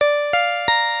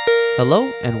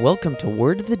Hello and welcome to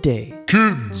Word of the Day.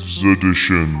 Kids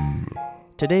Edition.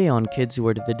 Today on Kids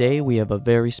Word of the Day, we have a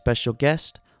very special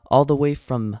guest, all the way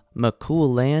from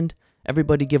McCool Land.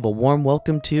 Everybody give a warm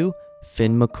welcome to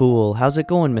Finn McCool. How's it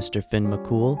going, Mr. Finn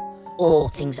McCool? Oh,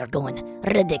 things are going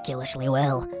ridiculously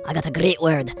well. I got a great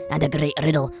word and a great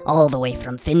riddle all the way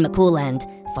from Finn McCool Land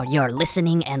for your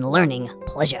listening and learning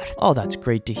pleasure. Oh, that's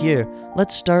great to hear.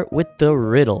 Let's start with the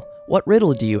riddle. What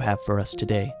riddle do you have for us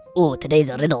today? Oh, today's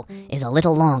riddle is a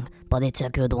little long, but it's a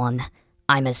good one.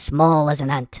 I'm as small as an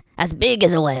ant, as big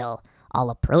as a whale. I'll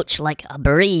approach like a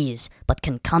breeze, but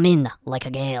can come in like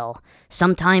a gale.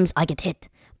 Sometimes I get hit,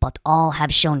 but all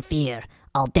have shown fear.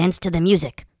 I'll dance to the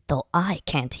music, though I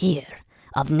can't hear.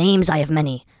 Of names I have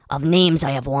many, of names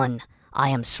I have one. I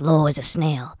am slow as a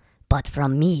snail, but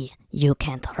from me you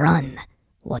can't run.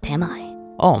 What am I?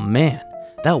 Oh man,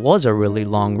 that was a really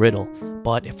long riddle,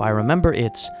 but if I remember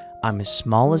I'm as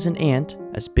small as an ant,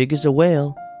 as big as a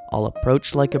whale. I'll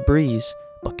approach like a breeze,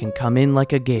 but can come in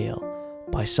like a gale.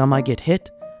 By some I get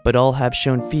hit, but all have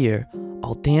shown fear.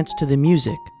 I'll dance to the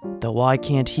music, though I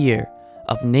can't hear.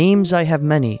 Of names I have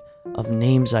many, of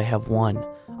names I have one.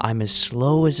 I'm as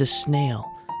slow as a snail,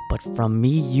 but from me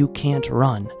you can't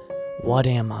run. What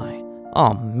am I?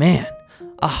 Oh man,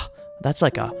 that's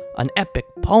like an epic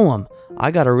poem. I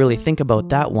gotta really think about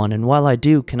that one, and while I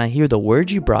do, can I hear the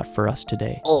word you brought for us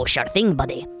today? Oh, sure thing,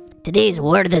 buddy. Today's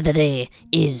word of the day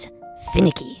is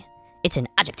finicky. It's an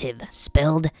adjective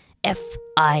spelled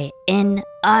F-I-N-I-C-K-Y.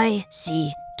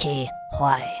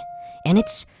 And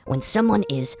it's when someone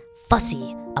is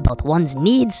fussy about one's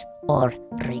needs or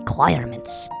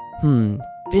requirements.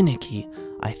 Finicky.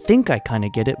 I think I kinda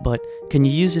get it, but can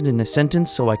you use it in a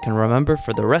sentence so I can remember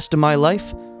for the rest of my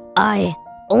life? I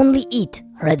only eat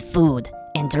red food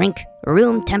and drink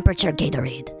room temperature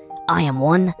Gatorade. I am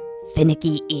one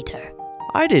finicky eater.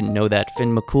 I didn't know that,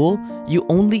 Finn McCool. You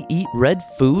only eat red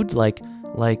food like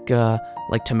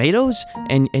tomatoes,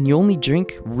 and you only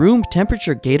drink room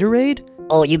temperature Gatorade?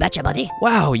 Oh, you betcha, buddy.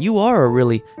 Wow, you are a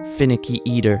really finicky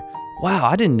eater. Wow,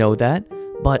 I didn't know that.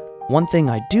 But one thing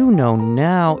I do know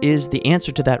now is the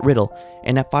answer to that riddle,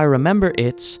 and if I remember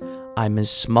I'm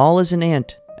as small as an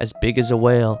ant, as big as a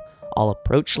whale. I'll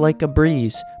approach like a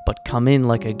breeze, but come in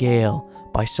like a gale.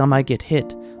 By some I get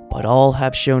hit, but all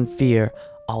have shown fear.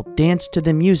 I'll dance to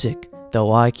the music,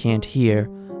 though I can't hear.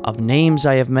 Of names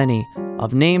I have many,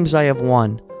 of names I have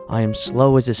one. I am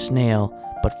slow as a snail,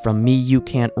 but from me you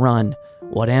can't run.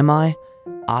 What am I?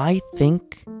 I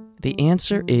think the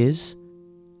answer is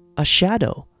a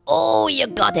shadow. Oh, you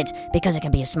got it! Because it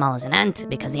can be as small as an ant,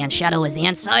 because the ant shadow is the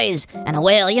ant size, and a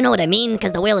whale, you know what I mean,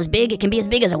 because the whale is big, it can be as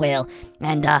big as a whale.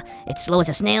 And it's slow as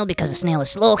a snail, because the snail is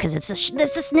slow, because it's the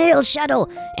snail's shadow.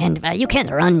 And you can't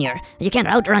outrun your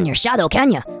shadow,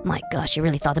 can you? My gosh, you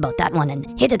really thought about that one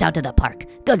and hit it out of the park.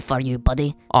 Good for you,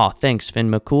 buddy. Aw, thanks, Finn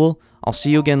McCool. I'll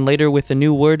see you again later with a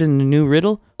new word and a new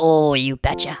riddle. Oh, you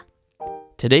betcha.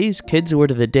 Today's kids'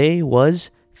 word of the day was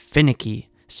finicky,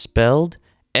 spelled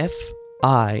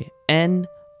F-I-N-I-C-K-Y.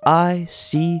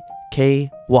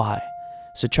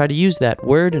 So try to use that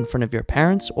word in front of your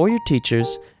parents or your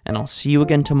teachers, and I'll see you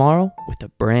again tomorrow with a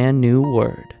brand new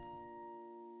word.